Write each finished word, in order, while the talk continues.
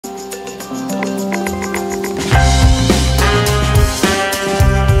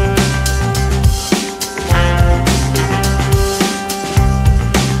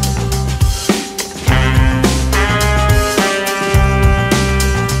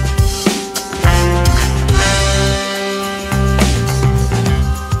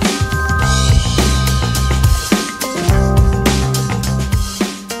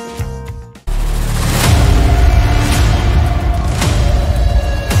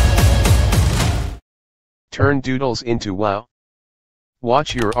Turn doodles into wow.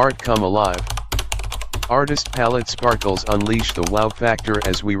 Watch your art come alive. Artist palette sparkles unleash the wow factor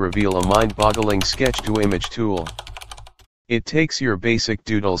as we reveal a mind-boggling sketch-to-image tool. It takes your basic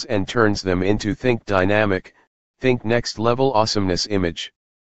doodles and turns them into think dynamic, think next-level awesomeness image.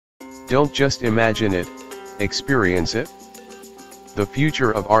 Don't just imagine it, experience it. The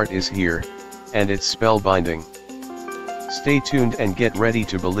future of art is here, and it's spellbinding. Stay tuned and get ready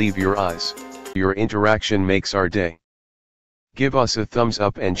to believe your eyes. Your interaction makes our day. Give us a thumbs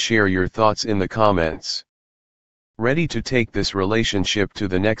up and share your thoughts in the comments. Ready to take this relationship to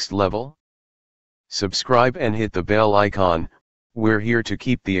the next level? Subscribe and hit the bell icon, we're here to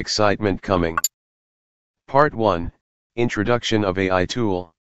keep the excitement coming. Part 1, Introduction of AI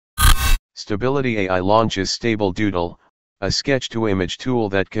Tool. Stability AI launches Stable Doodle, a sketch-to-image tool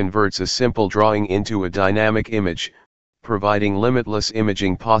that converts a simple drawing into a dynamic image, providing limitless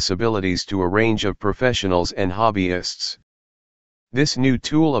imaging possibilities to a range of professionals and hobbyists. This new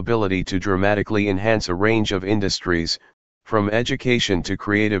tool ability to dramatically enhance a range of industries, from education to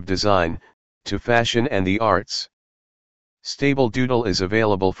creative design, to fashion and the arts. Stable Doodle is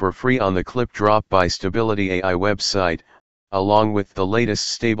available for free on the Clipdrop by Stability AI website, along with the latest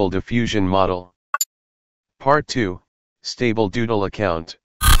Stable Diffusion model. Part 2, Stable Doodle Account.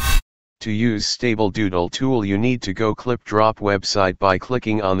 To use Stable Doodle tool you need to go Clipdrop website by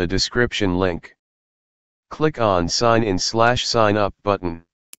clicking on the description link. Click on Sign In/Sign Up button.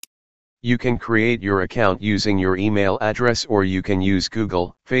 You can create your account using your email address or you can use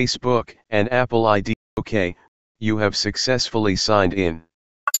Google, Facebook, and Apple ID. OK, you have successfully signed in.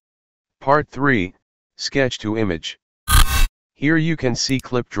 Part 3, Sketch to Image. Here you can see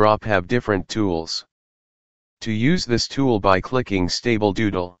Clipdrop have different tools. To use this tool by clicking Stable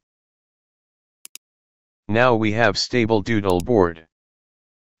Doodle. Now we have Stable Doodle board.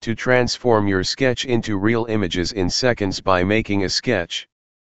 To transform your sketch into real images in seconds by making a sketch.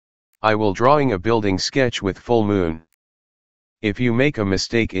 I will drawing a building sketch with full moon. If you make a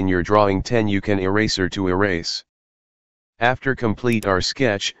mistake in your drawing 10 you can eraser to erase. After complete our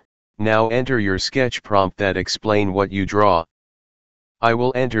sketch, now enter your sketch prompt that explain what you draw. I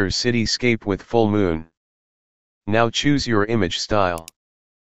will enter cityscape with full moon. Now choose your image style.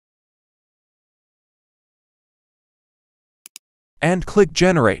 And click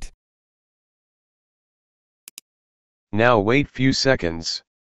Generate. Now wait few seconds.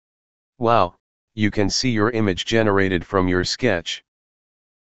 Wow, you can see your image generated from your sketch.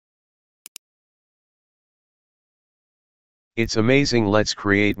 It's amazing. Let's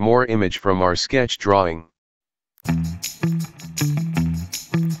create more image from our sketch drawing.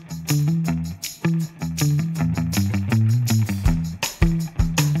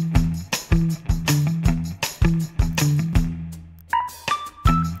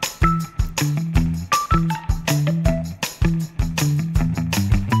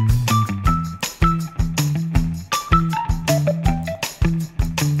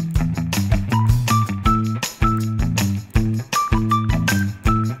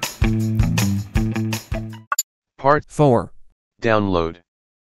 Part 4. Download.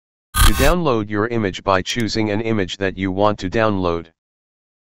 To download your image by choosing an image that you want to download.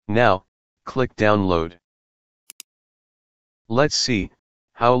 Now, click Download. Let's see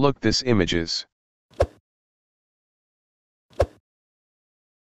how look this images.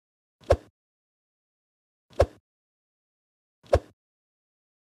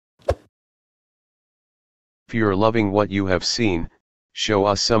 If you're loving what you have seen, show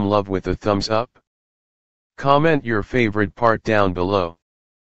us some love with a thumbs up. Comment your favorite part down below.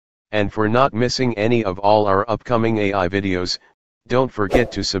 And for not missing any of all our upcoming AI videos, don't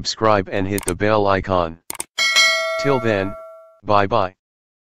forget to subscribe and hit the bell icon. Till then, bye bye.